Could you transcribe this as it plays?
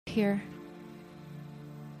here.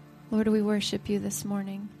 Lord, we worship you this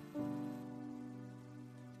morning.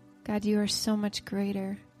 God, you are so much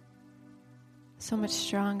greater, so much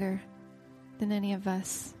stronger than any of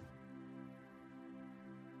us.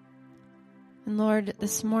 And Lord,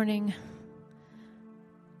 this morning,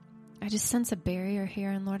 I just sense a barrier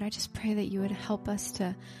here. And Lord, I just pray that you would help us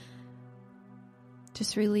to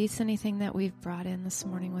just release anything that we've brought in this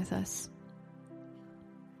morning with us.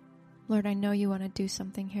 Lord, I know you want to do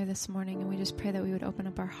something here this morning, and we just pray that we would open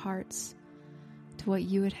up our hearts to what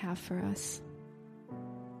you would have for us.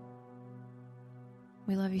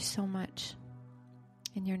 We love you so much.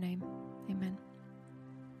 In your name, amen.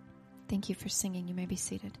 Thank you for singing. You may be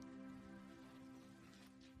seated.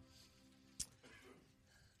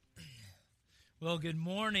 Well, good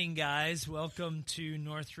morning, guys. Welcome to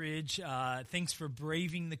Northridge. Thanks for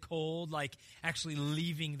braving the cold, like actually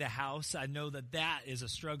leaving the house. I know that is a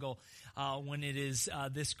struggle when it is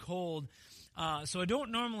this cold. So I don't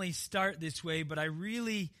normally start this way, but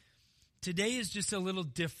today is just a little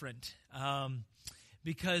different.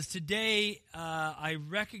 Because today I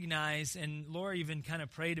recognize, and Laura even kind of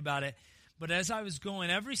prayed about it, but as I was going,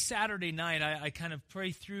 every Saturday night, I kind of pray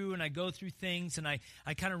through and I go through things and I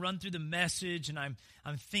kind of run through the message and I'm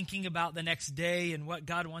thinking about the next day and what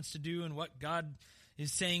God wants to do and what God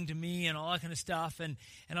is saying to me and all that kind of stuff. And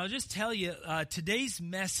I'll just tell you, today's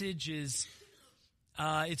message is,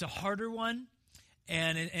 it's a harder one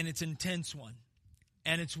and it's an intense one.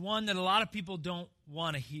 And it's one that a lot of people don't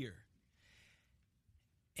want to hear.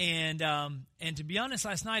 And to be honest,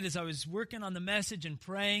 last night as I was working on the message and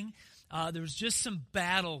praying, there was just some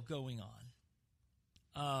battle going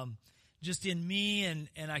on, just in me,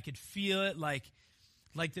 and I could feel it, like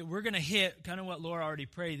that we're going to hit, kind of what Laura already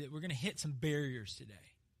prayed, that we're going to hit some barriers today.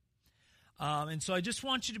 And so I just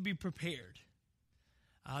want you to be prepared,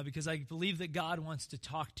 because I believe that God wants to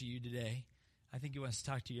talk to you today. I think he wants to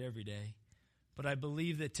talk to you every day. But I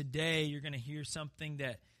believe that today you're going to hear something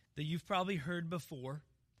that you've probably heard before,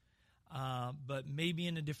 but maybe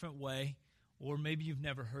in a different way, or maybe you've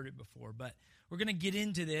never heard it before. But we're going to get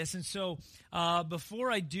into this. And so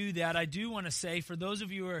before I do that, I do want to say, for those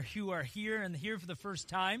of you who are here and here for the first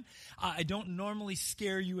time, I don't normally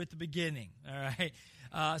scare you at the beginning, all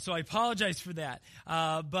right? So I apologize for that.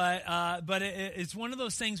 But it's one of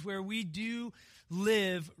those things where we do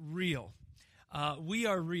live real. We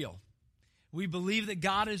are real. We believe that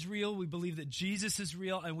God is real, we believe that Jesus is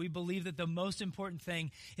real, and we believe that the most important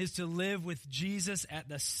thing is to live with Jesus at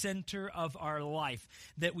the center of our life.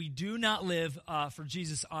 That we do not live for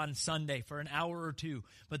Jesus on Sunday for an hour or two,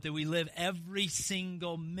 but that we live every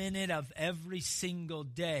single minute of every single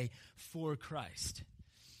day for Christ.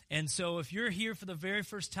 And so if you're here for the very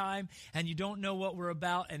first time and you don't know what we're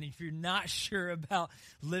about, and if you're not sure about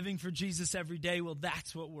living for Jesus every day, well,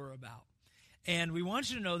 that's what we're about. And we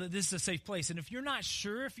want you to know that this is a safe place. And if you're not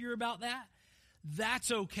sure if you're about that,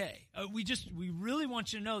 that's okay. We really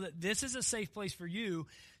want you to know that this is a safe place for you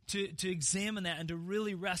to examine that and to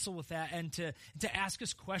really wrestle with that and to ask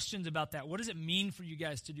us questions about that. What does it mean for you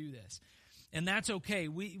guys to do this? And that's okay.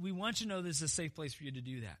 We want you to know this is a safe place for you to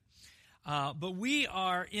do that. But we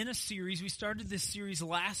are in a series. We started this series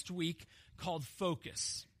last week called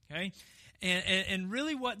Focus, okay? And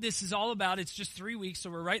really what this is all about, it's just 3 weeks, so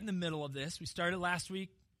we're right in the middle of this. We started last week,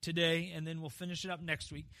 today, and then we'll finish it up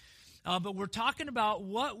next week. But we're talking about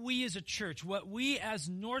what we as a church, what we as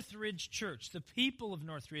Northridge Church, the people of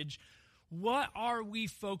Northridge, what are we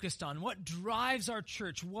focused on? What drives our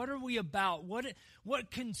church? What are we about? What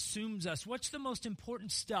consumes us? What's the most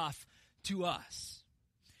important stuff to us?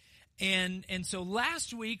 And so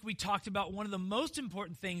last week we talked about one of the most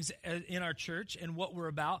important things in our church and what we're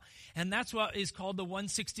about, and that's what is called the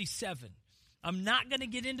 167. I'm not going to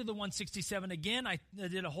get into the 167 again. I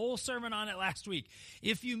did a whole sermon on it last week.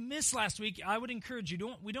 If you missed last week, I would encourage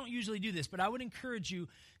you, we don't usually do this, but I would encourage you,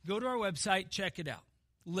 go to our website, check it out.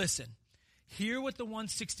 Listen. Hear what the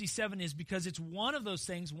 167 is, because it's one of those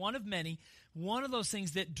things, one of many, one of those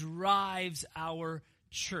things that drives our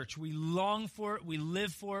church. We long for it. We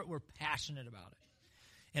live for it. We're passionate about it.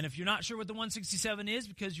 And if you're not sure what the 167 is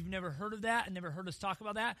because you've never heard of that and never heard us talk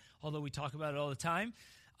about that, although we talk about it all the time,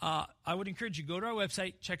 I would encourage you, go to our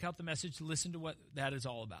website, check out the message, listen to what that is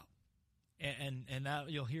all about. And that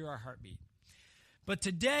you'll hear our heartbeat. But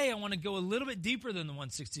today I want to go a little bit deeper than the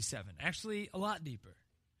 167, actually a lot deeper.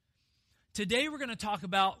 Today we're going to talk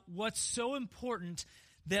about what's so important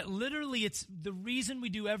that literally it's the reason we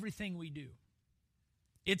do everything we do.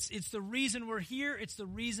 It's the reason we're here. It's the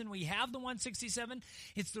reason we have the 167.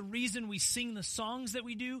 It's the reason we sing the songs that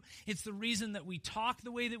we do. It's the reason that we talk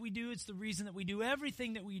the way that we do. It's the reason that we do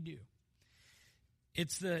everything that we do.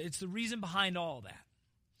 It's the reason behind all that.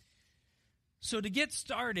 So to get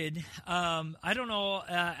started, I don't know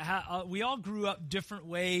how we all grew up different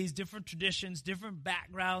ways, different traditions, different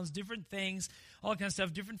backgrounds, different things, all kind of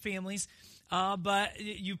stuff, different families. But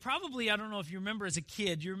you probably, I don't know if you remember as a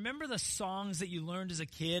kid, you remember the songs that you learned as a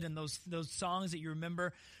kid and those songs that you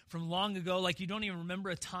remember from long ago, like you don't even remember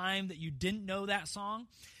a time that you didn't know that song?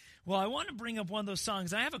 Well, I want to bring up one of those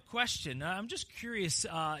songs. I have a question. I'm just curious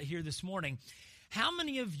here this morning. How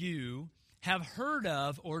many of you have heard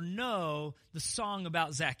of or know the song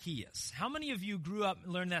about Zacchaeus? How many of you grew up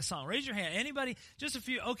and learned that song? Raise your hand. Anybody? Just a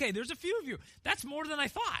few. Okay, there's a few of you. That's more than I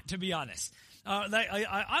thought, to be honest.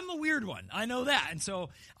 I'm a weird one. I know that. And so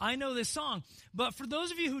I know this song. But for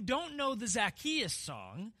those of you who don't know the Zacchaeus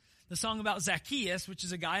song, the song about Zacchaeus, which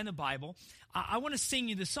is a guy in the Bible, I want to sing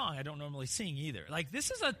you the song. I don't normally sing either. Like,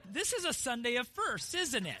 this is a Sunday of firsts,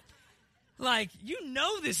 isn't it? Like, you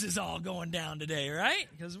know this is all going down today, right?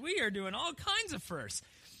 Because we are doing all kinds of firsts.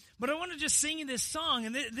 But I want to just sing you this song,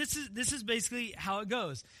 and this is basically how it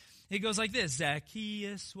goes. It goes like this.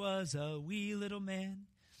 Zacchaeus was a wee little man,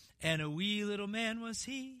 and a wee little man was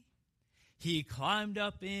he. He climbed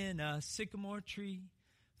up in a sycamore tree,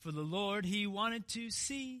 for the Lord he wanted to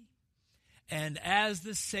see. And as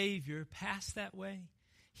the Savior passed that way,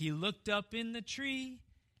 he looked up in the tree,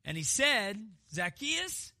 and he said,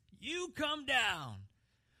 Zacchaeus, you come down,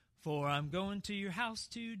 for I'm going to your house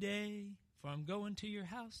today, for I'm going to your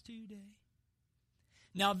house today.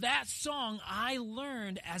 Now that song I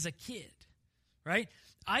learned as a kid, right?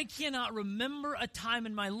 I cannot remember a time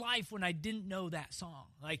in my life when I didn't know that song.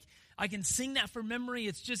 Like, I can sing that from memory.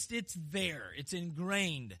 It's there. It's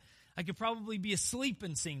ingrained. I could probably be asleep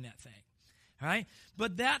and sing that thing. All right?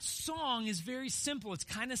 But that song is very simple. It's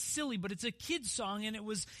kind of silly, but it's a kid's song, and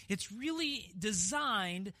it's really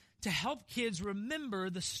designed to help kids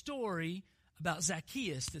remember the story about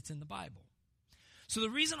Zacchaeus that's in the Bible. So the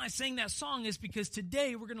reason I sang that song is because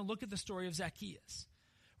today we're going to look at the story of Zacchaeus.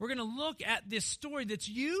 We're going to look at this story that's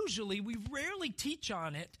usually, we rarely teach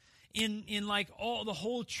on it in like the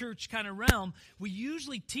whole church kind of realm. We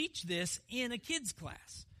usually teach this in a kids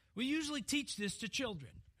class. We usually teach this to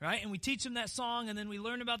children. Right? And we teach them that song, and then we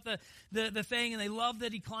learn about the thing, and they love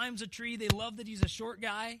that he climbs a tree. They love that he's a short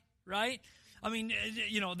guy, right? I mean,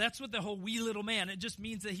 that's what the whole wee little man, it just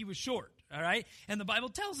means that he was short, all right? And the Bible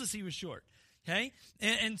tells us he was short, okay?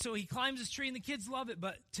 And so he climbs this tree, and the kids love it.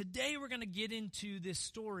 But today we're going to get into this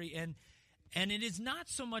story, and it is not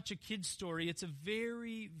so much a kid's story. It's a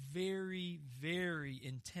very, very, very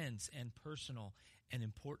intense and personal and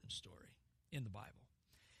important story in the Bible.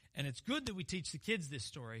 And it's good that we teach the kids this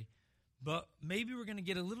story, but maybe we're going to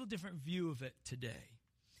get a little different view of it today.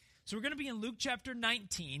 So we're going to be in Luke chapter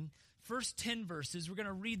 19, first 10 verses. We're going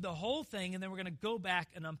to read the whole thing, and then we're going to go back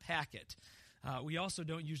and unpack it. We also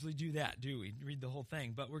don't usually do that, do we? Read the whole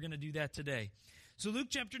thing, but we're going to do that today. So Luke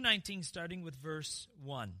chapter 19, starting with verse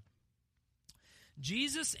 1.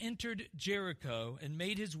 Jesus entered Jericho and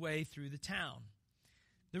made his way through the town.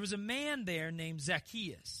 There was a man there named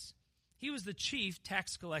Zacchaeus. He was the chief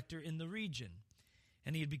tax collector in the region,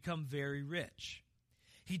 and he had become very rich.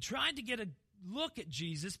 He tried to get a look at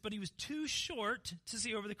Jesus, but he was too short to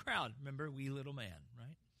see over the crowd. Remember, wee little man,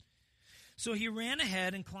 right? So he ran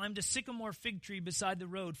ahead and climbed a sycamore fig tree beside the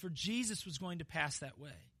road, for Jesus was going to pass that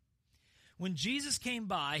way. When Jesus came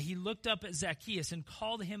by, he looked up at Zacchaeus and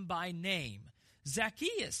called him by name.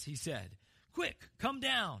 Zacchaeus, he said, quick, come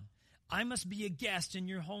down. I must be a guest in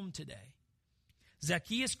your home today.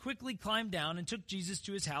 Zacchaeus quickly climbed down and took Jesus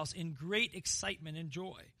to his house in great excitement and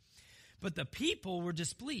joy. But the people were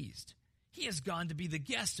displeased. He has gone to be the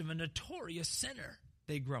guest of a notorious sinner,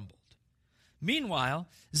 they grumbled. Meanwhile,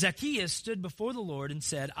 Zacchaeus stood before the Lord and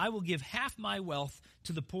said, I will give half my wealth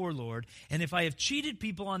to the poor, Lord, and if I have cheated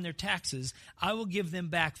people on their taxes, I will give them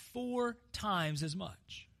back 4 times as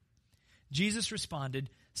much. Jesus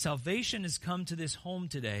responded, Salvation has come to this home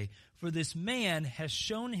today, for this man has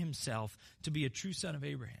shown himself to be a true son of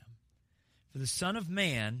Abraham. For the Son of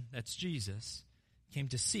Man, that's Jesus, came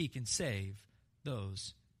to seek and save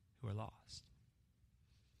those who are lost.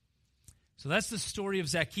 So that's the story of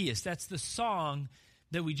Zacchaeus. That's the song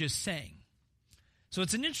that we just sang. So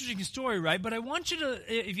it's an interesting story, right? But I want you to,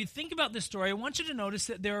 if you think about this story, I want you to notice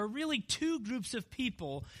that there are really 2 groups of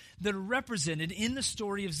people that are represented in the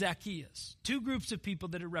story of Zacchaeus. 2 groups of people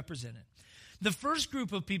that are represented. The first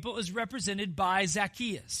group of people is represented by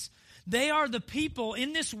Zacchaeus. They are the people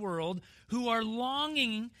in this world who are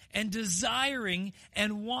longing and desiring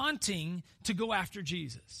and wanting to go after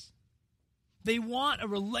Jesus. They want a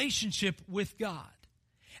relationship with God.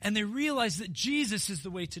 And they realize that Jesus is the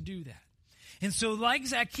way to do that. And so like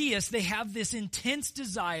Zacchaeus, they have this intense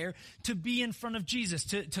desire to be in front of Jesus,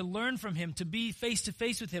 to learn from him, to be face to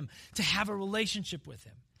face with him, to have a relationship with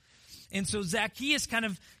him. And so Zacchaeus kind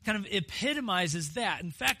of epitomizes that.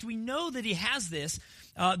 In fact, we know that he has this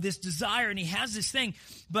desire and he has this thing,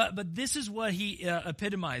 but this is what he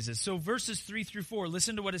epitomizes. So verses 3-4,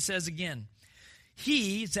 listen to what it says again.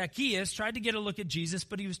 He, Zacchaeus, tried to get a look at Jesus,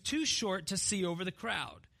 but he was too short to see over the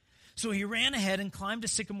crowd. So he ran ahead and climbed a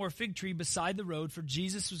sycamore fig tree beside the road, for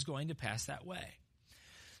Jesus was going to pass that way.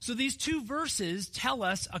 So these two verses tell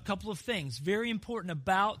us a couple of things very important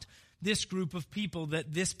about this group of people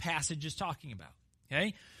that this passage is talking about.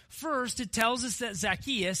 Okay? First, it tells us that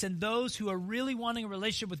Zacchaeus and those who are really wanting a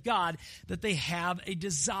relationship with God, that they have a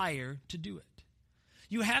desire to do it.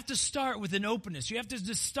 You have to start with an openness. You have to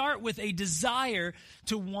just start with a desire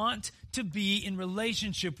to want to be in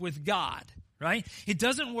relationship with God, right? It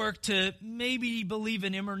doesn't work to maybe believe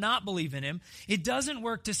in him or not believe in him. It doesn't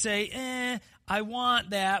work to say, I want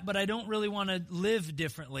that, but I don't really want to live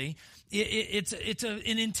differently. It's an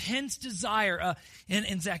intense desire.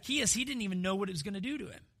 And Zacchaeus, he didn't even know what it was going to do to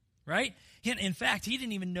him, right? In fact, he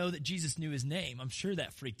didn't even know that Jesus knew his name. I'm sure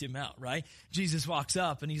that freaked him out, right? Jesus walks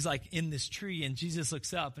up and he's like in this tree, and Jesus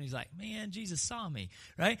looks up and he's like, man, Jesus saw me,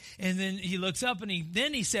 right? And then he looks up and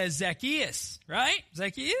he says, Zacchaeus, right?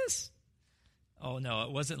 Zacchaeus? Oh, no,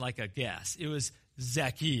 it wasn't like a guess. It was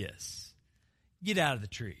Zacchaeus. Get out of the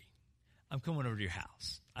tree. I'm coming over to your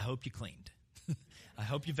house. I hope you cleaned. I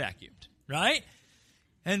hope you vacuumed, right?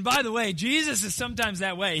 And by the way, Jesus is sometimes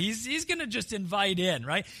that way. He's going to just invite in,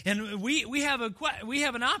 right? And we have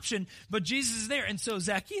an option, but Jesus is there. And so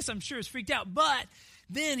Zacchaeus, I'm sure, is freaked out. But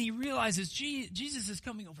then he realizes Jesus is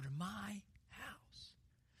coming over to my house.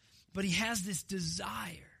 But he has this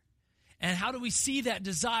desire. And how do we see that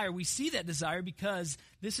desire? We see that desire because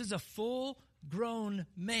this is a full-grown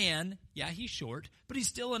man. Yeah, he's short, but he's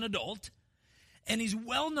still an adult. And he's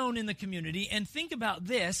well known in the community. And think about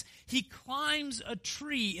this. He climbs a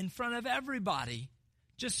tree in front of everybody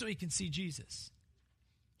just so he can see Jesus.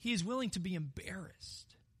 He is willing to be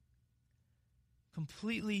embarrassed.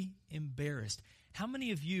 Completely embarrassed. How many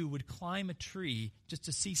of you would climb a tree just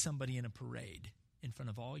to see somebody in a parade in front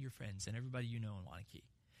of all your friends and everybody you know in Waunakee?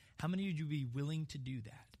 How many would you be willing to do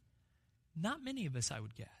that? Not many of us, I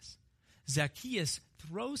would guess. Zacchaeus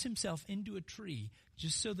throws himself into a tree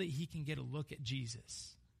just so that he can get a look at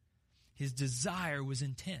Jesus. His desire was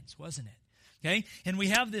intense, wasn't it? Okay, and we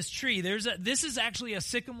have this tree. This is actually a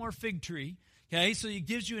sycamore fig tree. Okay, so it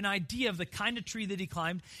gives you an idea of the kind of tree that he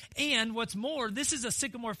climbed. And what's more, this is a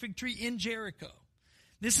sycamore fig tree in Jericho.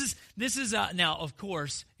 This is now, of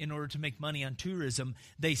course, in order to make money on tourism,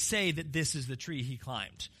 they say that this is the tree he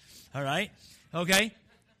climbed. All right, okay.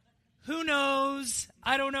 Who knows?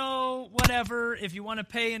 I don't know. Whatever. If you want to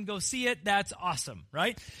pay and go see it, that's awesome,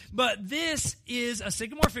 right? But this is a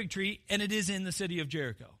sycamore fig tree, and it is in the city of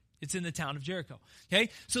Jericho. It's in the town of Jericho. Okay?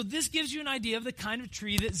 So this gives you an idea of the kind of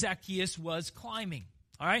tree that Zacchaeus was climbing.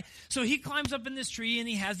 All right? So he climbs up in this tree, and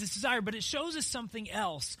he has this desire. But it shows us something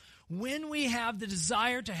else. When we have the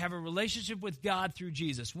desire to have a relationship with God through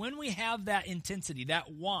Jesus, when we have that intensity,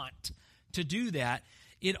 that want to do that,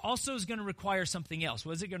 it also is going to require something else.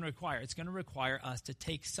 What is it going to require? It's going to require us to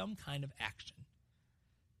take some kind of action.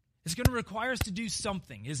 It's going to require us to do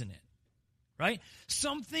something, isn't it? Right?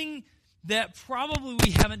 Something that probably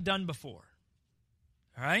we haven't done before.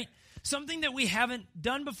 All right? Something that we haven't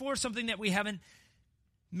done before, something that we haven't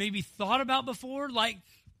maybe thought about before, like,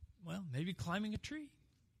 well, maybe climbing a tree.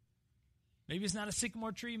 Maybe it's not a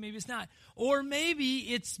sycamore tree, maybe it's not. Or maybe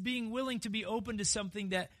it's being willing to be open to something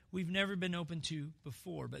that we've never been open to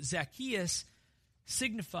before. But Zacchaeus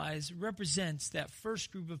represents that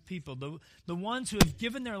first group of people, the ones who have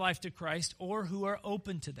given their life to Christ or who are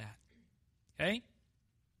open to that. Okay?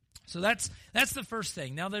 So that's the first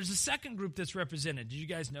thing. Now there's a second group that's represented. Did you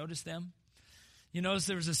guys notice them? You notice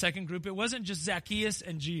there was a second group. It wasn't just Zacchaeus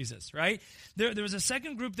and Jesus, right? There was a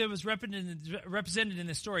second group that was represented in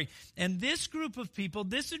this story. And this group of people,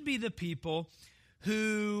 this would be the people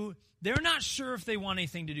who, they're not sure if they want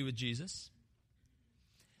anything to do with Jesus.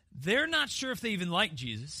 They're not sure if they even like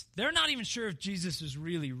Jesus. They're not even sure if Jesus is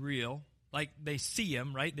really real. Like, they see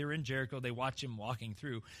him, right? They're in Jericho. They watch him walking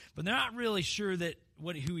through. But they're not really sure that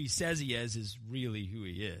who he says he is really who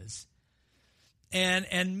he is.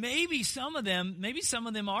 And maybe some of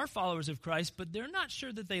them are followers of Christ, but they're not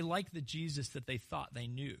sure that they like the Jesus that they thought they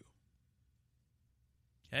knew.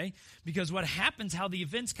 Okay? Because what happens, how the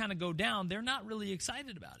events kind of go down, they're not really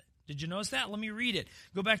excited about it. Did you notice that? Let me read it.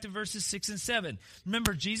 Go back to verses 6 and 7.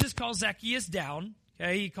 Remember, Jesus calls Zacchaeus down.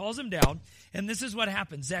 Okay? He calls him down. And this is what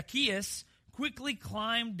happens. Zacchaeus quickly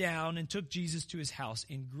climbed down and took Jesus to his house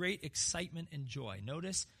in great excitement and joy.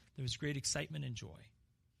 Notice there was great excitement and joy.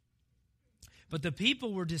 But the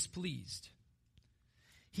people were displeased.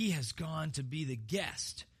 He has gone to be the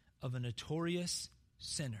guest of a notorious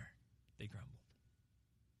sinner, they grumbled.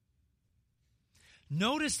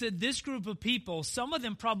 Notice that this group of people, some of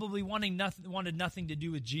them probably wanted nothing to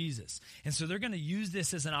do with Jesus. And so they're going to use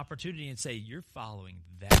this as an opportunity and say, you're following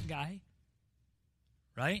that guy?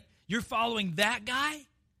 Right? You're following that guy?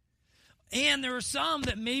 And there are some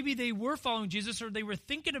that maybe they were following Jesus or they were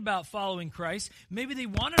thinking about following Christ. Maybe they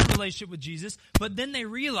wanted a relationship with Jesus, but then they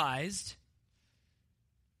realized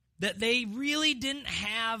that they really didn't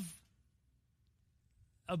have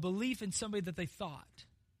a belief in somebody that they thought.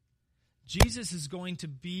 Jesus is going to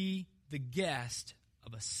be the guest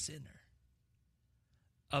of a sinner,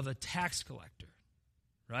 of a tax collector,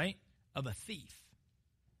 right? Of a thief.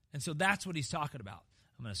 And so that's what he's talking about.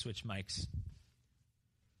 I'm going to switch mics.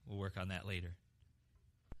 We'll work on that later.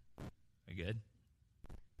 We good?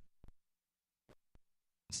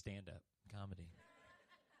 Stand up comedy.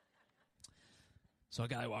 So a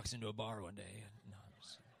guy walks into a bar one day. No,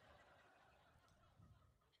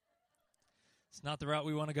 it's not the route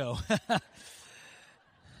we want to go.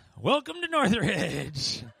 Welcome to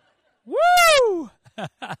Northridge. Woo!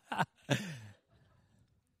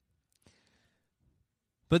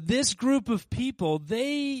 But this group of people,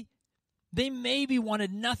 they maybe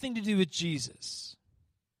wanted nothing to do with Jesus.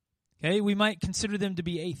 Okay, we might consider them to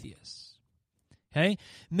be atheists. Okay,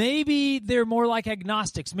 maybe they're more like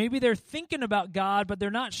agnostics. Maybe they're thinking about God, but they're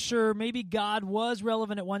not sure. Maybe God was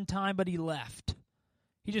relevant at one time, but he left.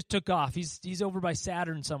 He just took off. He's over by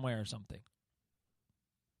Saturn somewhere or something.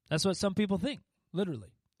 That's what some people think,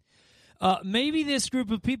 literally. Maybe this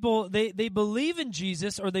group of people, they believe in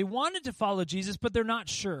Jesus or they wanted to follow Jesus, but they're not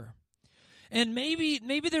sure. And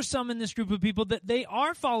maybe there's some in this group of people that they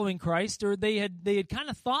are following Christ or they had kind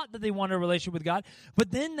of thought that they wanted a relationship with God,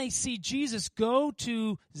 but then they see Jesus go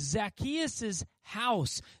to Zacchaeus'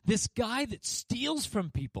 house, this guy that steals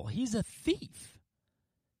from people. He's a thief.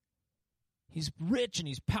 He's rich and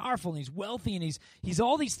he's powerful and he's wealthy and he's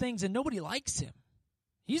all these things and nobody likes him.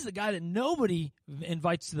 He's the guy that nobody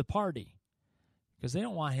invites to the party because they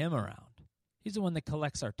don't want him around. He's the one that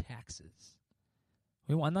collects our taxes.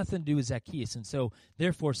 We want nothing to do with Zacchaeus. And so,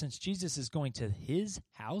 therefore, since Jesus is going to his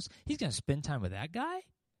house, he's going to spend time with that guy?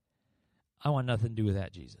 I want nothing to do with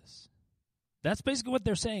that, Jesus. That's basically what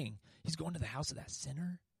they're saying. He's going to the house of that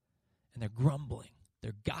sinner, and they're grumbling.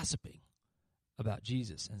 They're gossiping about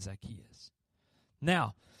Jesus and Zacchaeus.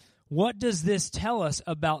 Now, what does this tell us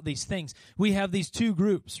about these things? We have these two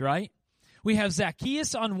groups, right? We have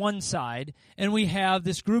Zacchaeus on one side, and we have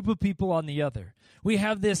this group of people on the other. We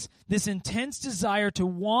have this intense desire to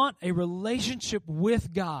want a relationship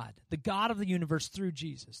with God, the God of the universe, through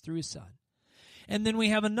Jesus, through his Son. And then we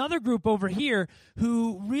have another group over here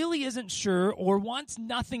who really isn't sure or wants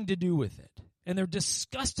nothing to do with it. And they're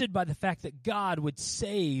disgusted by the fact that God would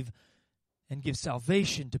save and give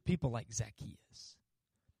salvation to people like Zacchaeus.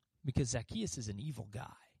 Because Zacchaeus is an evil guy.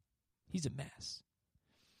 He's a mess.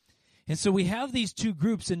 And so we have these two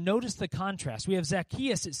groups, and notice the contrast. We have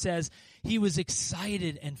Zacchaeus, it says, he was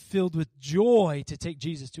excited and filled with joy to take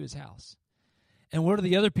Jesus to his house. And what are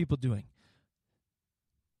the other people doing?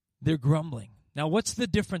 They're grumbling. Now, what's the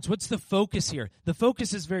difference? What's the focus here? The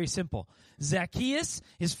focus is very simple. Zacchaeus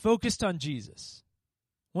is focused on Jesus.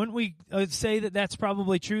 Wouldn't we say that that's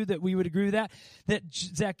probably true, that we would agree with that? That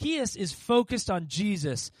Zacchaeus is focused on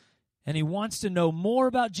Jesus, and he wants to know more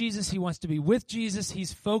about Jesus. He wants to be with Jesus.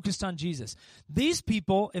 He's focused on Jesus. These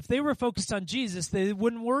people, if they were focused on Jesus, they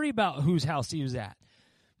wouldn't worry about whose house he was at.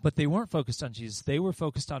 But they weren't focused on Jesus. They were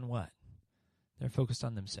focused on what? They're focused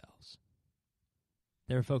on themselves.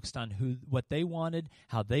 They were focused on what they wanted,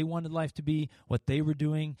 how they wanted life to be, what they were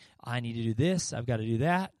doing. I need to do this. I've got to do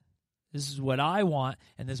that. This is what I want,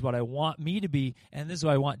 and this is what I want me to be, and this is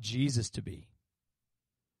what I want Jesus to be.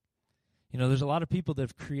 You know, there's a lot of people that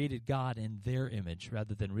have created God in their image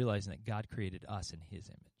rather than realizing that God created us in his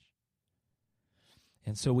image.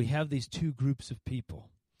 And so we have these two groups of people.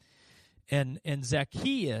 And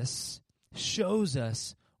Zacchaeus shows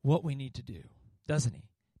us what we need to do, doesn't he?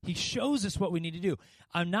 He shows us what we need to do.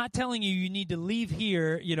 I'm not telling you need to leave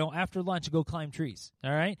here, after lunch and go climb trees,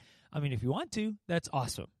 all right? I mean, if you want to, that's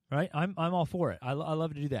awesome, right? I'm all for it. I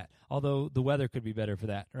love to do that, although the weather could be better for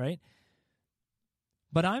that, right?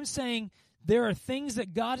 But I'm saying there are things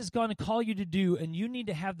that God is going to call you to do, and you need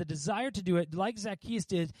to have the desire to do it like Zacchaeus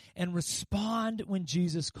did and respond when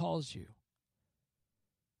Jesus calls you.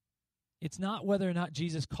 It's not whether or not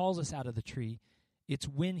Jesus calls us out of the tree. It's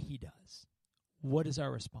when he does. What is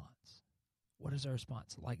our response? What is our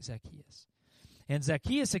response? Like Zacchaeus. And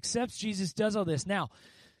Zacchaeus accepts Jesus, does all this. Now,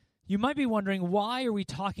 you might be wondering, why are we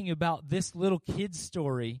talking about this little kid's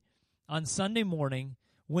story on Sunday morning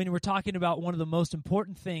when we're talking about one of the most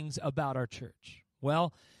important things about our church?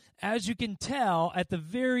 Well, as you can tell, at the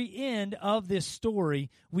very end of this story,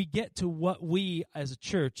 we get to what we as a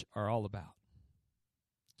church are all about.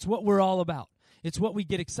 It's what we're all about. It's what we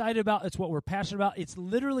get excited about. It's what we're passionate about. It's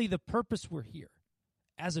literally the purpose we're here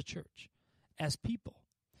as a church, as people.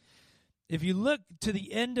 If you look to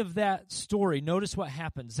the end of that story, notice what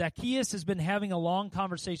happens. Zacchaeus has been having a long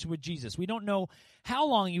conversation with Jesus. We don't know how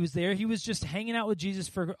long he was there. He was just hanging out with Jesus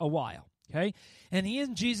for a while, okay? And he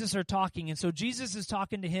and Jesus are talking, and so Jesus is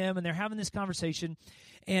talking to him, and they're having this conversation.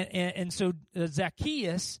 And so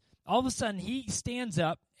Zacchaeus, all of a sudden, he stands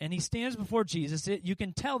up, and he stands before Jesus. You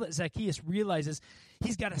can tell that Zacchaeus realizes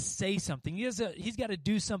he's got to say something. He's got to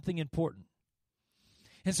do something important.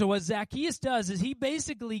 And so what Zacchaeus does is he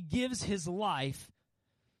basically gives his life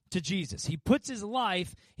to Jesus. He puts his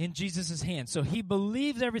life in Jesus' hands. So he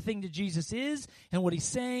believes everything that Jesus is and what he's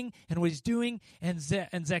saying and what he's doing. And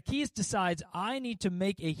Zacchaeus decides, I need to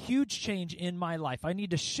make a huge change in my life. I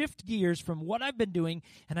need to shift gears from what I've been doing,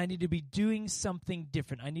 and I need to be doing something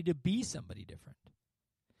different. I need to be somebody different.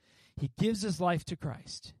 He gives his life to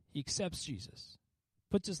Christ. He accepts Jesus,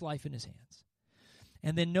 puts his life in his hands.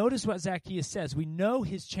 And then notice what Zacchaeus says. We know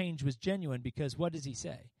his change was genuine because what does he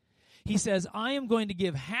say? He says, I am going to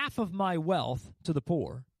give half of my wealth to the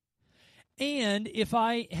poor, and if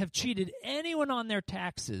I have cheated anyone on their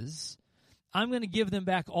taxes, I'm going to give them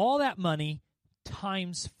back all that money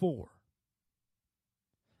times 4.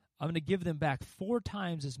 I'm going to give them back 4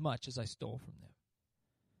 times as much as I stole from them.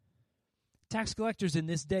 Tax collectors in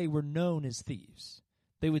this day were known as thieves.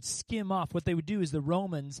 They would skim off. What they would do is the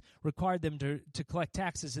Romans required them to collect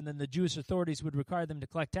taxes, and then the Jewish authorities would require them to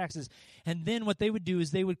collect taxes. And then what they would do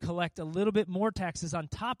is they would collect a little bit more taxes on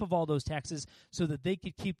top of all those taxes so that they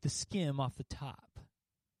could keep the skim off the top.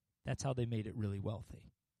 That's how they made it really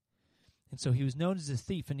wealthy. And so he was known as a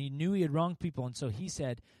thief, and he knew he had wronged people, and so he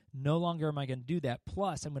said, no longer am I going to do that,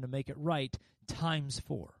 plus I'm going to make it right times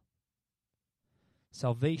 4.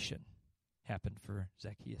 Salvation happened for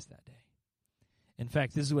Zacchaeus that day. In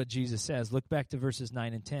fact, this is what Jesus says. Look back to verses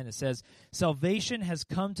 9 and 10. It says, salvation has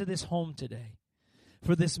come to this home today.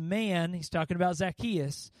 For this man, he's talking about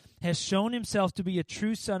Zacchaeus, has shown himself to be a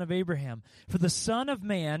true son of Abraham. For the Son of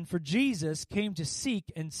Man, for Jesus, came to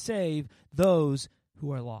seek and save those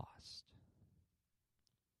who are lost.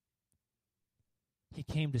 He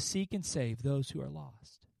came to seek and save those who are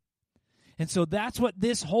lost. And so that's what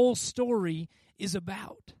this whole story is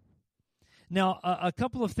about. Now, a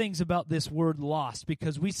couple of things about this word lost,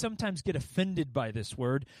 because we sometimes get offended by this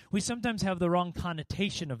word. We sometimes have the wrong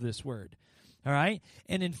connotation of this word, all right?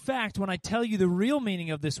 And in fact, when I tell you the real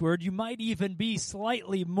meaning of this word, you might even be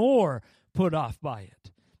slightly more put off by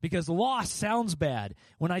it, because lost sounds bad.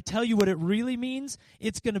 When I tell you what it really means,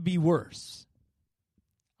 it's going to be worse.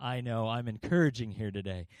 I know, I'm encouraging here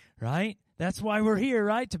today, right? That's why we're here,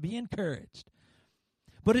 right? To be encouraged.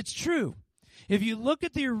 But it's true. If you look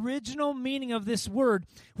at the original meaning of this word,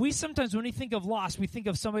 we sometimes, when we think of lost, we think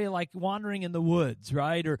of somebody like wandering in the woods,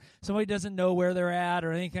 right? Or somebody doesn't know where they're at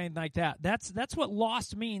or anything like that. That's what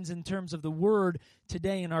lost means in terms of the word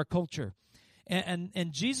today in our culture.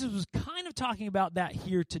 And Jesus was kind of talking about that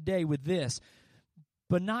here today with this,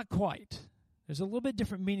 but not quite. There's a little bit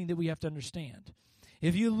different meaning that we have to understand.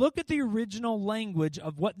 If you look at the original language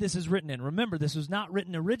of what this is written in, remember, this was not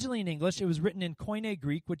written originally in English. It was written in Koine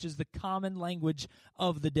Greek, which is the common language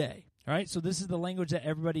of the day. All right, so this is the language that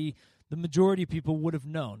everybody, the majority of people would have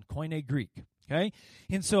known, Koine Greek. Okay,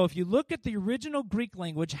 and so if you look at the original Greek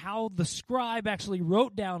language, how the scribe actually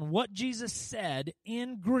wrote down what Jesus said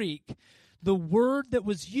in Greek, the word that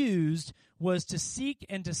was used was to seek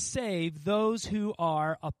and to save those who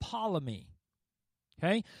are apollomi.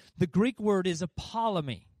 Okay? The Greek word is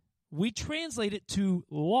apollomi. We translate it to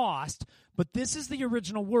lost, but this is the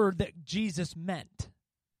original word that Jesus meant.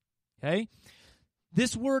 Okay?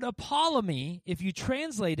 This word apollomi, if you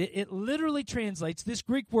translate it, it literally translates, this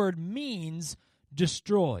Greek word means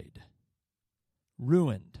destroyed,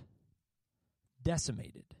 ruined,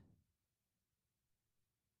 decimated.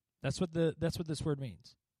 That's what this word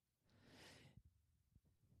means.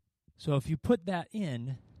 So if you put that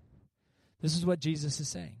in, this is what Jesus is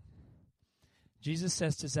saying. Jesus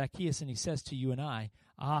says to Zacchaeus, and he says to you and I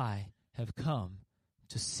have come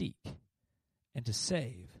to seek and to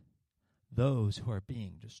save those who are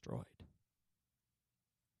being destroyed.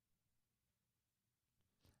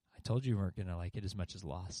 I told you we weren't going to like it as much as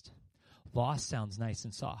lost. Lost sounds nice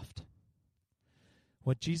and soft.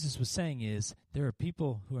 What Jesus was saying is there are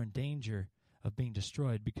people who are in danger of being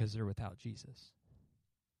destroyed because they're without Jesus.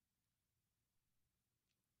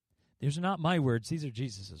 These are not my words. These are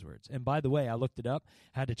Jesus' words. And by the way, I looked it up.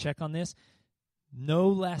 I had to check on this. No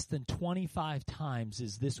less than 25 times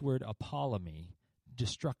is this word apollumi,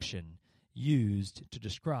 destruction, used to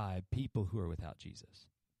describe people who are without Jesus.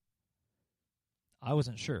 I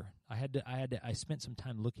wasn't sure. I spent some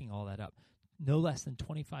time looking all that up. No less than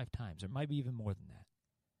 25 times. Or it might be even more than that.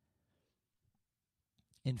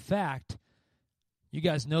 In fact, you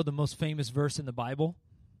guys know the most famous verse in the Bible,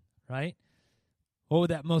 right? Oh,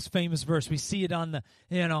 that most famous verse. We see it on the,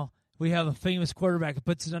 we have a famous quarterback who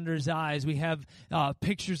puts it under his eyes. We have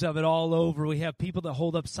pictures of it all over. We have people that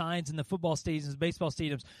hold up signs in the football stadiums, baseball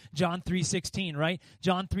stadiums. John 3:16, right?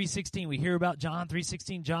 John 3:16. We hear about John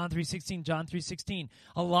 3:16, John 3:16, John 3:16.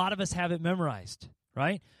 A lot of us have it memorized,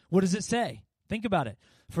 right? What does it say? Think about it.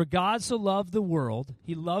 For God so loved the world,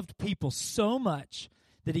 he loved people so much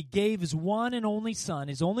that he gave his one and only Son,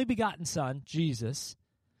 his only begotten Son, Jesus,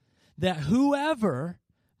 that whoever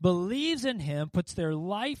believes in him, puts their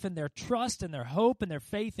life and their trust and their hope and their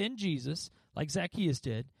faith in Jesus, like Zacchaeus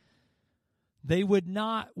did, they would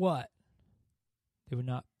not what? They would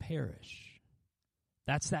not perish.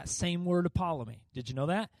 That's that same word apollumi. Did you know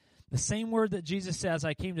that? The same word that Jesus says,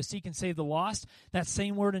 I came to seek and save the lost, that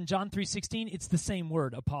same word in John 3:16, it's the same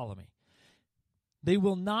word, apollumi. They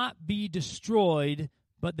will not be destroyed,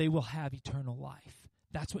 but they will have eternal life.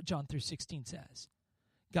 That's what John 3:16 says.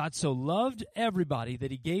 God so loved everybody that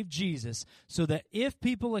he gave Jesus so that if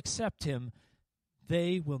people accept him,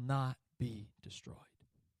 they will not be destroyed.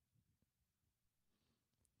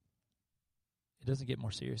 It doesn't get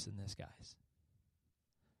more serious than this, guys.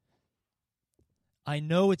 I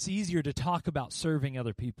know it's easier to talk about serving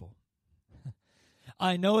other people.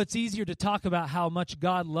 I know it's easier to talk about how much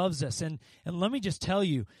God loves us. And let me just tell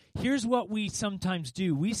you, here's what we sometimes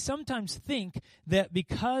do. We sometimes think that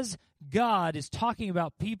because God is talking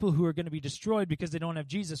about people who are going to be destroyed because they don't have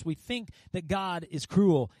Jesus, we think that God is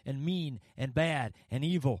cruel and mean and bad and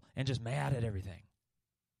evil and just mad at everything.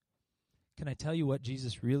 Can I tell you what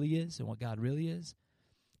Jesus really is and what God really is?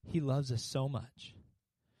 He loves us so much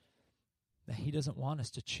that he doesn't want us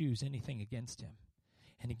to choose anything against him.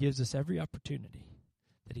 And he gives us every opportunity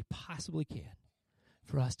that he possibly can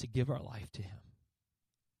for us to give our life to him.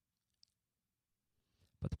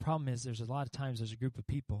 But the problem is there's a lot of times there's a group of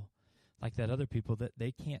people like that other people that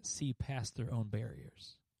they can't see past their own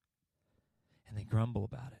barriers. And they grumble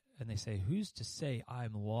about it. And they say, who's to say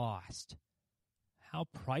I'm lost? How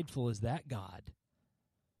prideful is that God?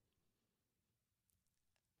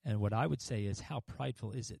 And what I would say is, how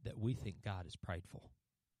prideful is it that we think God is prideful?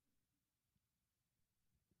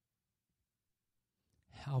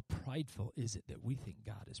 How prideful is it that we think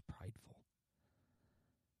God is prideful?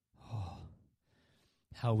 Oh,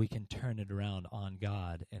 how we can turn it around on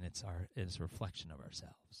God, and it's a reflection of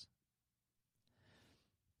ourselves.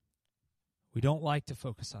 We don't like to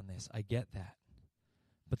focus on this. I get that.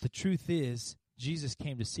 But the truth is, Jesus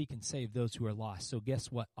came to seek and save those who are lost. So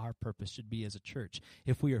guess what our purpose should be as a church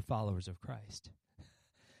if we are followers of Christ?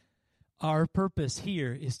 Our purpose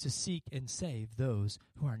here is to seek and save those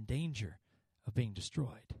who are in danger of being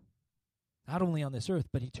destroyed. Not only on this earth,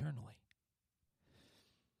 but eternally.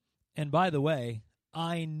 And by the way,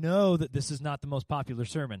 I know that this is not the most popular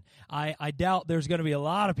sermon. I doubt there's going to be a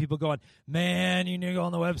lot of people going, man, you need to go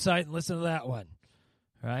on the website and listen to that one.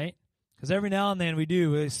 Right? Because every now and then we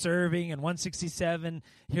do serving and 167,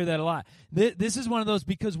 hear that a lot. This is one of those,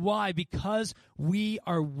 because why? Because we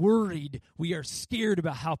are worried, we are scared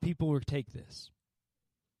about how people will take this.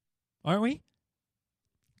 Aren't we?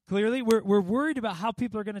 Clearly, we're worried about how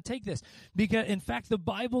people are going to take this. Because, in fact, the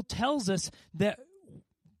Bible tells us that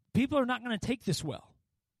people are not going to take this well.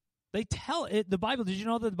 They tell it, the Bible, did you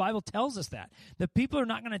know that the Bible tells us that? That people are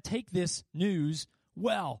not going to take this news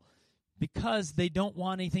well because they don't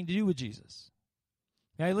want anything to do with Jesus.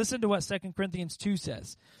 Okay, listen to what 2 Corinthians 2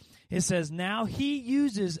 says. It says, now he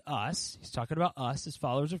uses us, he's talking about us as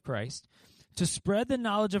followers of Christ, to spread the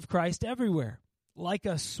knowledge of Christ everywhere, like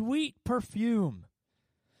a sweet perfume.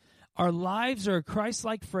 Our lives are a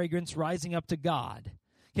Christ-like fragrance rising up to God.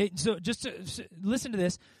 Okay, so just to listen to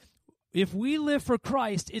this. If we live for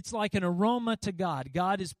Christ, it's like an aroma to God.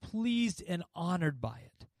 God is pleased and honored by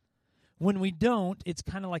it. When we don't, it's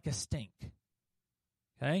kind of like a stink.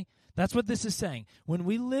 Okay? That's what this is saying. When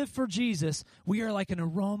we live for Jesus, we are like an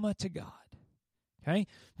aroma to God. Okay?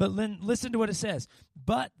 But then listen to what it says.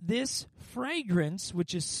 But this fragrance,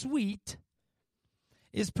 which is sweet,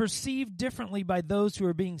 is perceived differently by those who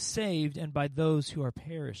are being saved and by those who are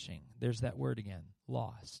perishing. There's that word again,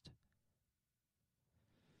 lost.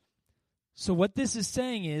 So what this is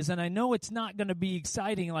saying is, and I know it's not going to be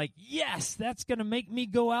exciting, like, yes, that's going to make me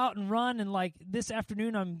go out and run, and like this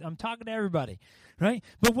afternoon I'm talking to everybody, right?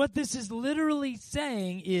 But what this is literally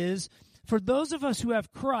saying is, for those of us who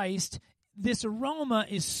have Christ, this aroma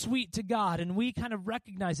is sweet to God, and we kind of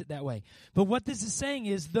recognize it that way. But what this is saying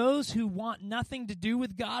is, those who want nothing to do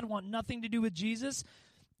with God, want nothing to do with Jesus,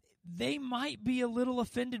 they might be a little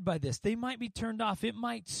offended by this. They might be turned off. It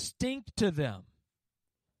might stink to them.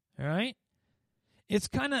 All right? It's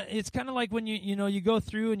kind of like when you go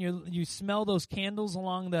through and you smell those candles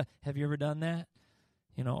along the. Have you ever done that?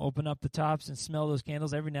 Open up the tops and smell those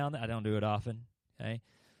candles every now and then. I don't do it often. Okay,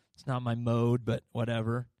 it's not my mode, but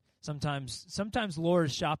whatever. Sometimes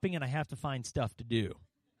Laura's shopping and I have to find stuff to do.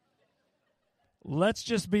 Let's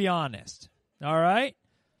just be honest. All right,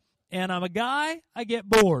 and I'm a guy. I get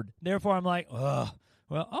bored. Therefore, I'm like, oh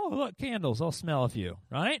look, candles. I'll smell a few.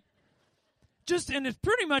 Right. And it's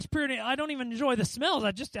pretty much I don't even enjoy the smells.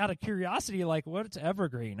 I just, out of curiosity, like, what's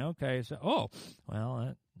evergreen? Okay, so,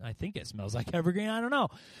 I think it smells like evergreen. I don't know.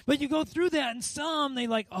 But you go through that, and some, they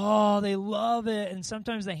they love it. And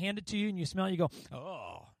sometimes they hand it to you, and you smell it, you go,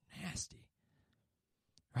 oh, nasty.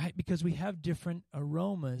 Right? Because we have different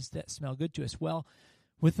aromas that smell good to us. Well,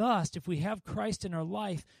 with us, if we have Christ in our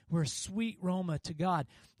life, we're a sweet aroma to God.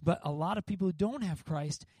 But a lot of people who don't have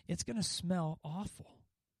Christ, it's going to smell awful.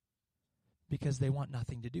 Because they want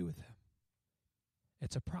nothing to do with him.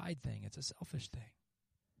 It's a pride thing. It's a selfish thing.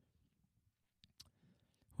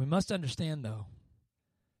 We must understand, though,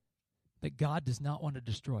 that God does not want to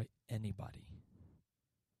destroy anybody.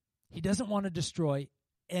 He doesn't want to destroy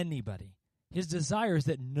anybody. His desire is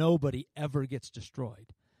that nobody ever gets destroyed.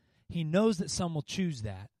 He knows that some will choose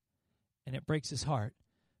that, and it breaks his heart,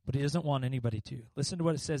 but he doesn't want anybody to. Listen to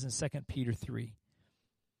what it says in 2 Peter 3.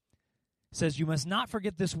 It says, you must not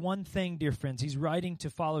forget this one thing, dear friends. He's writing to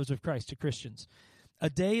followers of Christ, to Christians. A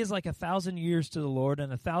day is like 1,000 years to the Lord,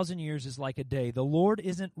 and 1,000 years is like a day. The Lord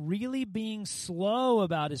isn't really being slow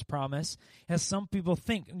about his promise, as some people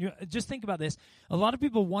think. Just think about this. A lot of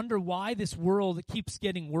people wonder why this world keeps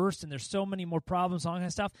getting worse and there's so many more problems, all that kind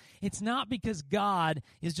of stuff. It's not because God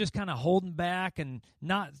is just kind of holding back and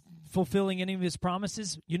not fulfilling any of his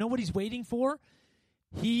promises. You know what he's waiting for?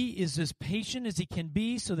 He is as patient as he can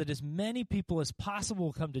be so that as many people as possible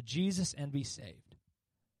will come to Jesus and be saved.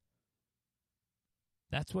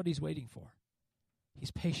 That's what he's waiting for.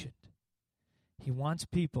 He's patient. He wants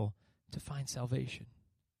people to find salvation.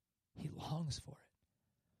 He longs for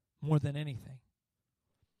it more than anything.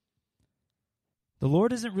 The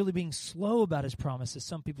Lord isn't really being slow about his promises,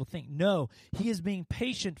 some people think. No, he is being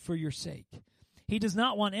patient for your sake. He does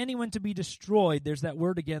not want anyone to be destroyed. There's that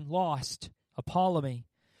word again, lost. Apollomy,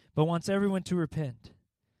 but wants everyone to repent.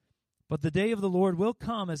 But the day of the Lord will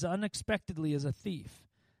come as unexpectedly as a thief.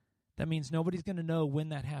 That means nobody's going to know when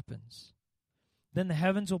that happens. Then the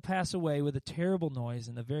heavens will pass away with a terrible noise,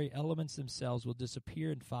 and the very elements themselves will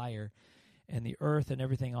disappear in fire, and the earth and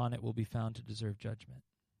everything on it will be found to deserve judgment.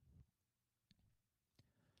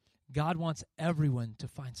 God wants everyone to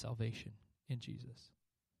find salvation in Jesus.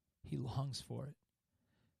 He longs for it.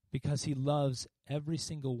 Because he loves every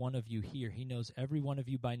single one of you here. He knows every one of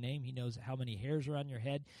you by name. He knows how many hairs are on your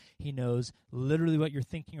head. He knows literally what you're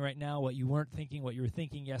thinking right now, what you weren't thinking, what you were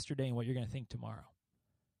thinking yesterday, and what you're going to think tomorrow.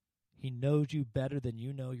 He knows you better than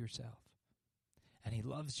you know yourself. And he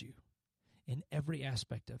loves you in every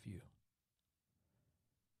aspect of you.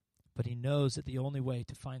 But he knows that the only way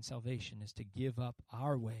to find salvation is to give up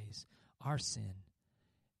our ways, our sin,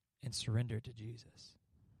 and surrender to Jesus.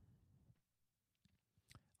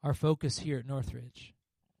 Our focus here at Northridge,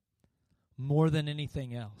 more than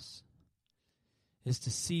anything else, is to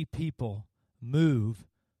see people move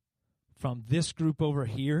from this group over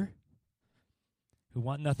here who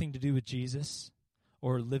want nothing to do with Jesus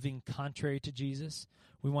or living contrary to Jesus.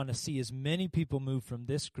 We want to see as many people move from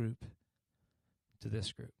this group to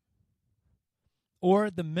this group. Or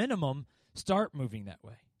at the minimum, start moving that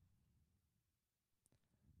way.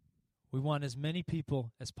 We want as many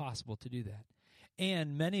people as possible to do that.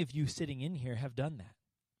 And many of you sitting in here have done that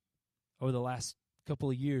over the last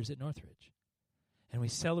couple of years at Northridge. And we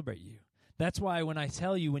celebrate you. That's why when I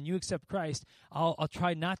tell you, when you accept Christ, I'll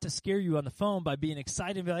try not to scare you on the phone by being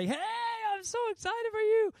excited and be like, hey, I'm so excited for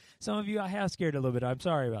you. Some of you I have scared a little bit. I'm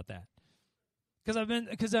sorry about that.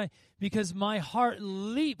 Because my heart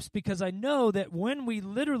leaps, because I know that when we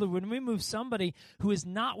move somebody who is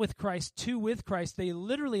not with Christ to with Christ, they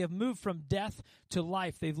literally have moved from death to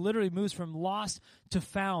life. They've literally moved from lost to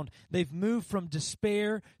found. They've moved from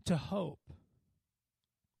despair to hope.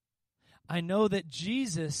 I know that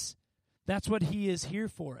Jesus, that's what he is here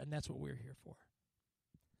for, and that's what we're here for.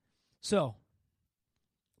 So,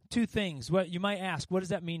 two things. What you might ask, what does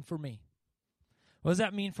that mean for me? What does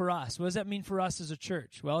that mean for us? What does that mean for us as a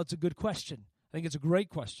church? Well, it's a good question. I think it's a great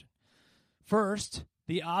question. First,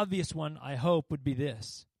 the obvious one, I hope, would be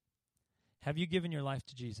this. Have you given your life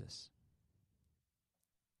to Jesus?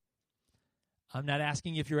 I'm not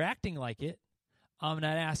asking if you're acting like it. I'm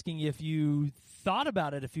not asking if you thought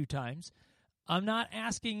about it a few times. I'm not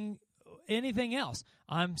asking anything else.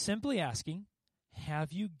 I'm simply asking,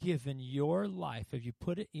 have you given your life, have you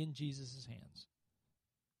put it in Jesus' hands?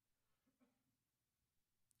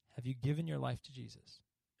 Have you given your life to Jesus?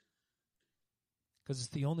 Because it's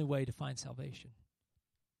the only way to find salvation.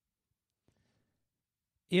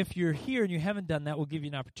 If you're here and you haven't done that, we'll give you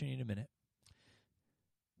an opportunity in a minute.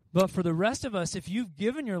 But for the rest of us, if you've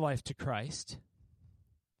given your life to Christ,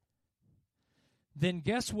 then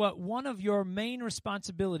guess what? One of your main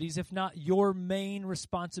responsibilities, if not your main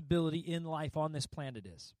responsibility in life on this planet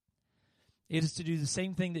is. It is to do the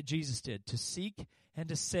same thing that Jesus did, to seek and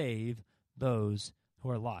to save those who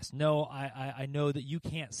are lost. No, I know that you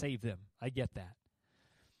can't save them. I get that.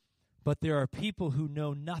 But there are people who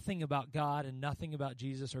know nothing about God and nothing about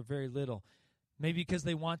Jesus, or very little. Maybe because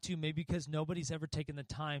they want to, maybe because nobody's ever taken the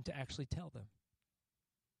time to actually tell them.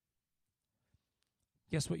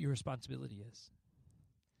 Guess what your responsibility is?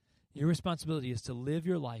 Your responsibility is to live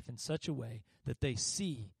your life in such a way that they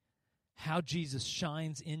see how Jesus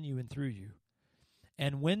shines in you and through you.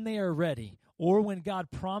 And when they are ready, or when God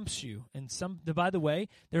prompts you, and by the way,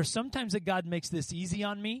 there are sometimes that God makes this easy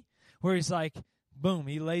on me, where he's like, boom,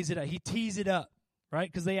 he lays it out, he tees it up, right?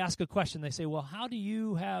 Because they ask a question, they say, well, how do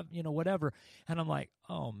you have, whatever? And I'm like,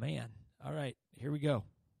 oh man, all right, here we go.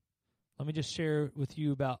 Let me just share with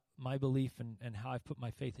you about my belief and how I've put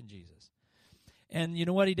my faith in Jesus. And you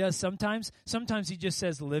know what he does sometimes? Sometimes he just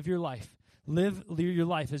says, live your life. Live your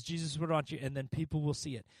life as Jesus would want you, and then people will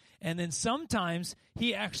see it. And then sometimes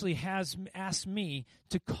he actually has asked me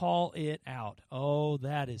to call it out. Oh,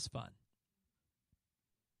 that is fun.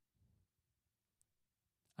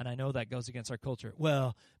 And I know that goes against our culture.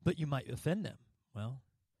 Well, but you might offend them. Well,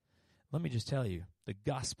 let me just tell you, the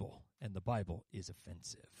gospel and the Bible is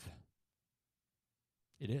offensive.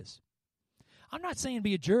 It is. I'm not saying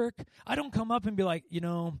be a jerk. I don't come up and be like,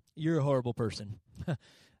 you're a horrible person.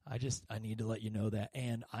 I need to let you know that,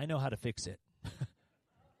 and I know how to fix it.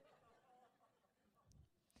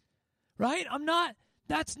 Right?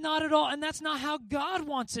 That's not at all, and that's not how God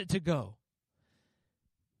wants it to go.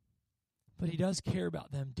 But he does care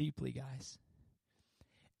about them deeply, guys.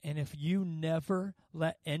 And if you never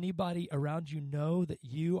let anybody around you know that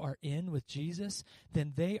you are in with Jesus,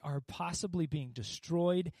 then they are possibly being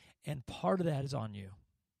destroyed, and part of that is on you.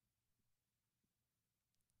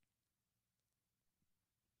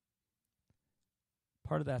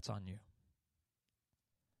 Part of that's on you.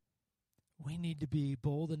 We need to be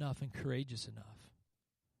bold enough and courageous enough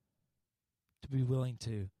to be willing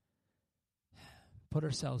to put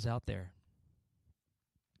ourselves out there.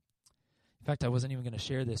 In fact, I wasn't even going to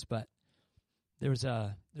share this, but there's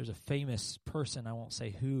a famous person, I won't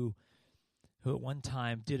say who at one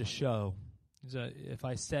time did a show. If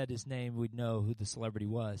I said his name, we'd know who the celebrity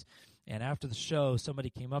was. And after the show, somebody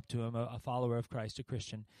came up to him, a follower of Christ, a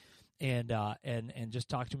Christian, and just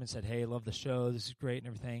talked to him and said, "Hey, I love the show. This is great and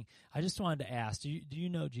everything. I just wanted to ask, do you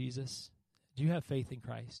know Jesus? Do you have faith in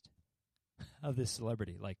Christ?" Of this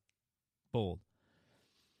celebrity, like bold.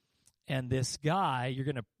 And this guy,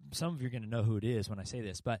 some of you are going to know who it is when I say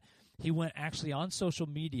this, but he went actually on social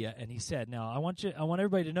media and he said, now I want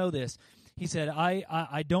everybody to know this. He said,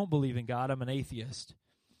 I don't believe in God. I'm an atheist.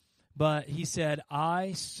 But he said,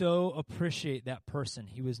 I so appreciate that person.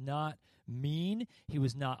 He was not mean. He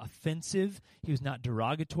was not offensive. He was not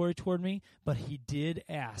derogatory toward me, but he did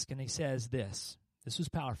ask. And he says this was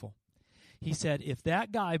powerful. He said, if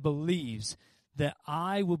that guy believes that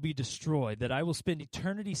I will be destroyed, that I will spend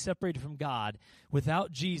eternity separated from God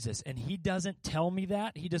without Jesus, and he doesn't tell me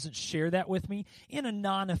that, he doesn't share that with me in a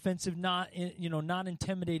non-offensive,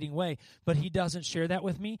 non-intimidating way, but he doesn't share that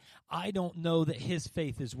with me, I don't know that his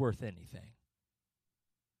faith is worth anything.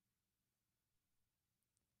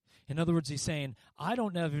 In other words, he's saying, I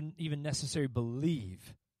don't even necessarily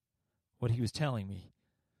believe what he was telling me,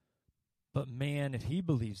 but man, if he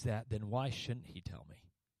believes that, then why shouldn't he tell me?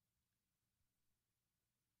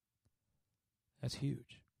 That's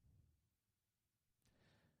huge.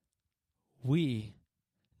 We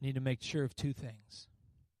need to make sure of two things.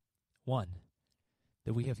 One,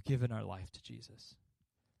 that we have given our life to Jesus,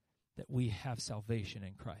 that we have salvation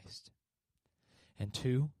in Christ. And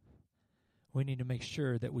two, we need to make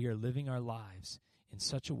sure that we are living our lives in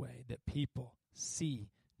such a way that people see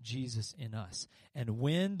Jesus in us. And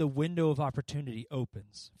when the window of opportunity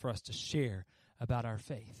opens for us to share about our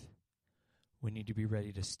faith, we need to be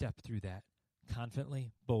ready to step through that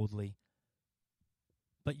confidently, boldly,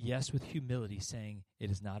 but yes, with humility, saying,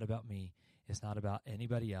 it is not about me. It's not about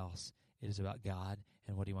anybody else. It is about God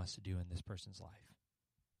and what he wants to do in this person's life.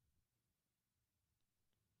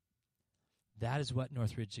 That is what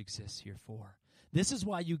Northridge exists here for. This is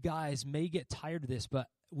why you guys may get tired of this, but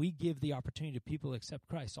we give the opportunity to people to accept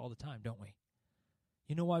Christ all the time, don't we?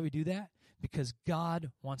 You know why we do that? Because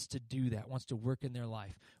God wants to do that, wants to work in their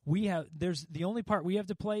life. The only part we have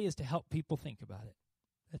to play is to help people think about it.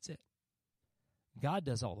 That's it. God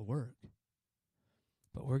does all the work.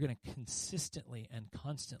 But we're going to consistently and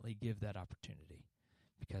constantly give that opportunity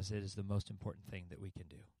because it is the most important thing that we can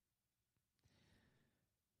do.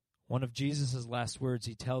 One of Jesus' last words,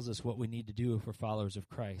 he tells us what we need to do if we're followers of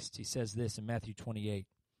Christ. He says this in Matthew 28.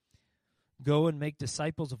 Go and make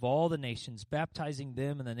disciples of all the nations, baptizing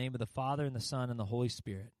them in the name of the Father and the Son and the Holy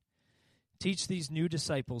Spirit. Teach these new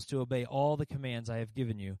disciples to obey all the commands I have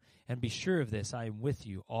given you, and be sure of this, I am with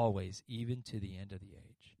you always, even to the end of the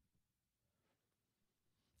age.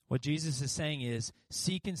 What Jesus is saying is,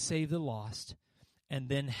 seek and save the lost, and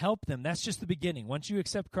then help them. That's just the beginning. Once you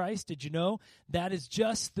accept Christ, did you know? That is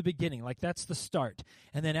just the beginning. Like, that's the start.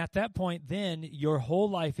 And then at that point, then your whole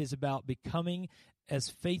life is about becoming as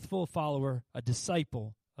faithful a follower, a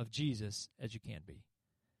disciple of Jesus as you can be.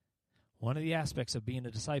 One of the aspects of being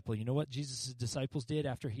a disciple, you know what Jesus' disciples did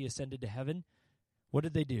after he ascended to heaven? What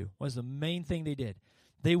did they do? What was the main thing they did?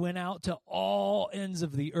 They went out to all ends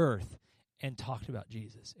of the earth and talked about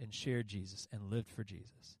Jesus and shared Jesus and lived for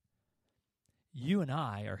Jesus. You and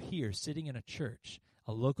I are here sitting in a church,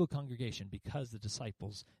 a local congregation, because the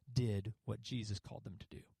disciples did what Jesus called them to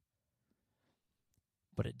do.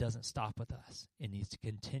 But it doesn't stop with us. It needs to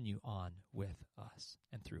continue on with us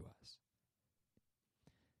and through us.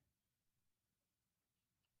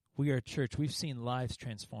 We are a church. We've seen lives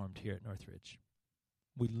transformed here at Northridge.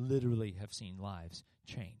 We literally have seen lives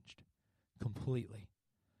changed completely.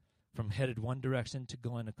 From headed one direction to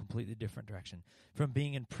going a completely different direction. From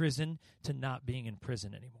being in prison to not being in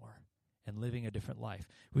prison anymore and living a different life.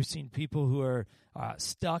 We've seen people who are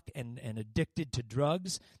stuck and addicted to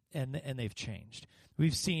drugs, and they've changed.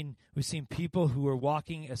 We've seen people who are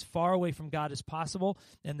walking as far away from God as possible,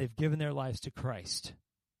 and they've given their lives to Christ.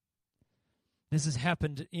 This has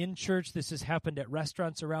happened in church. This has happened at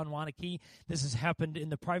restaurants around Wanakee. This has happened in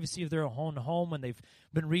the privacy of their own home when they've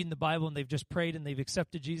been reading the Bible and they've just prayed and they've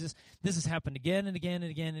accepted Jesus. This has happened again and again and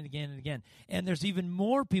again and again and again. And there's even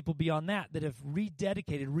more people beyond that have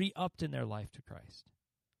rededicated, re-upped in their life to Christ.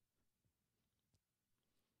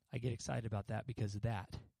 I get excited about that because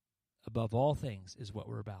that, above all things, is what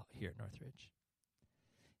we're about here at Northridge,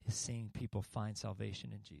 is seeing people find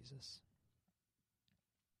salvation in Jesus.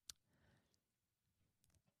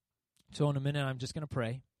 So in a minute, I'm just going to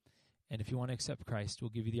pray. And if you want to accept Christ, we'll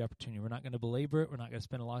give you the opportunity. We're not going to belabor it. We're not going to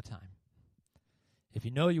spend a lot of time. If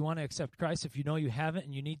you know you want to accept Christ, if you know you haven't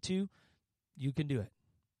and you need to, you can do it.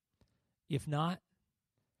 If not,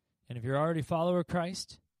 and if you're already a follower of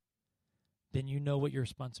Christ, then you know what your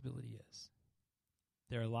responsibility is.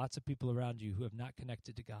 There are lots of people around you who have not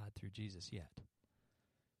connected to God through Jesus yet.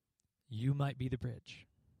 You might be the bridge.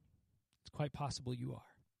 It's quite possible you are.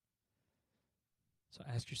 So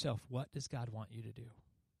ask yourself, what does God want you to do?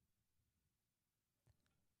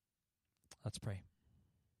 Let's pray.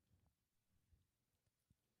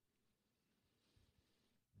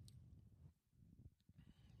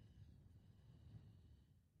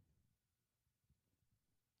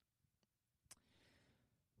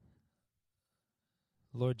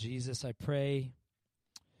 Lord Jesus, I pray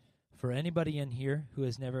for anybody in here who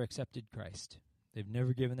has never accepted Christ. They've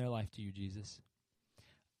never given their life to you, Jesus.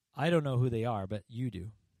 I don't know who they are, but you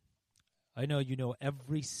do. I know you know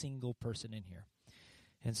every single person in here.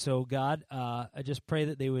 And so, God, I just pray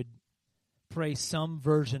that they would pray some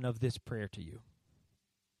version of this prayer to you.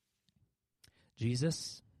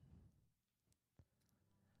 Jesus,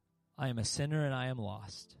 I am a sinner and I am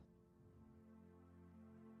lost.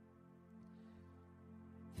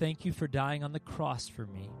 Thank you for dying on the cross for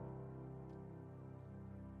me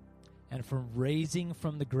and for raising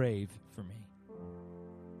from the grave for me.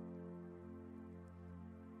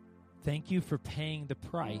 Thank you for paying the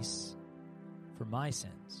price for my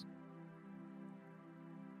sins.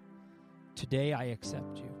 Today I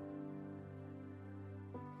accept you.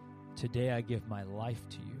 Today I give my life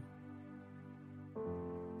to you.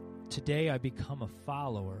 Today I become a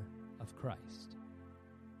follower of Christ.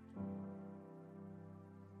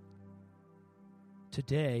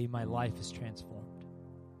 Today my life is transformed.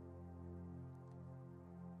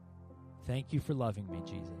 Thank you for loving me,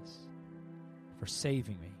 Jesus, for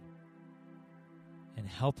saving me, and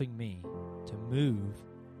helping me to move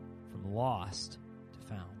from lost to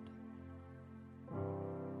found.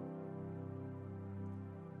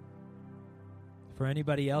 For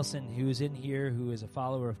anybody else who is in here who is a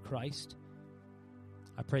follower of Christ,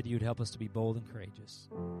 I pray that you would help us to be bold and courageous.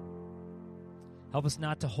 Help us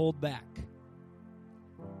not to hold back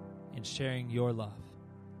in sharing your love,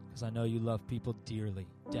 because I know you love people dearly,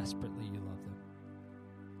 desperately you love them.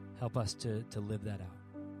 Help us to live that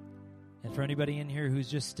out. And for anybody in here who's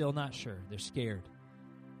just still not sure, they're scared,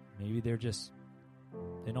 maybe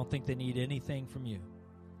they don't think they need anything from you,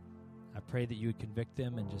 I pray that you would convict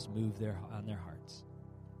them and just move on their hearts.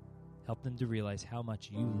 Help them to realize how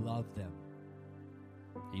much you love them.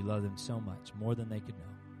 You love them so much, more than they could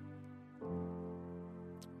know.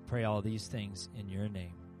 Pray all these things in your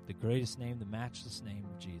name, the greatest name, the matchless name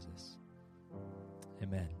of Jesus.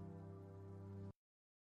 Amen.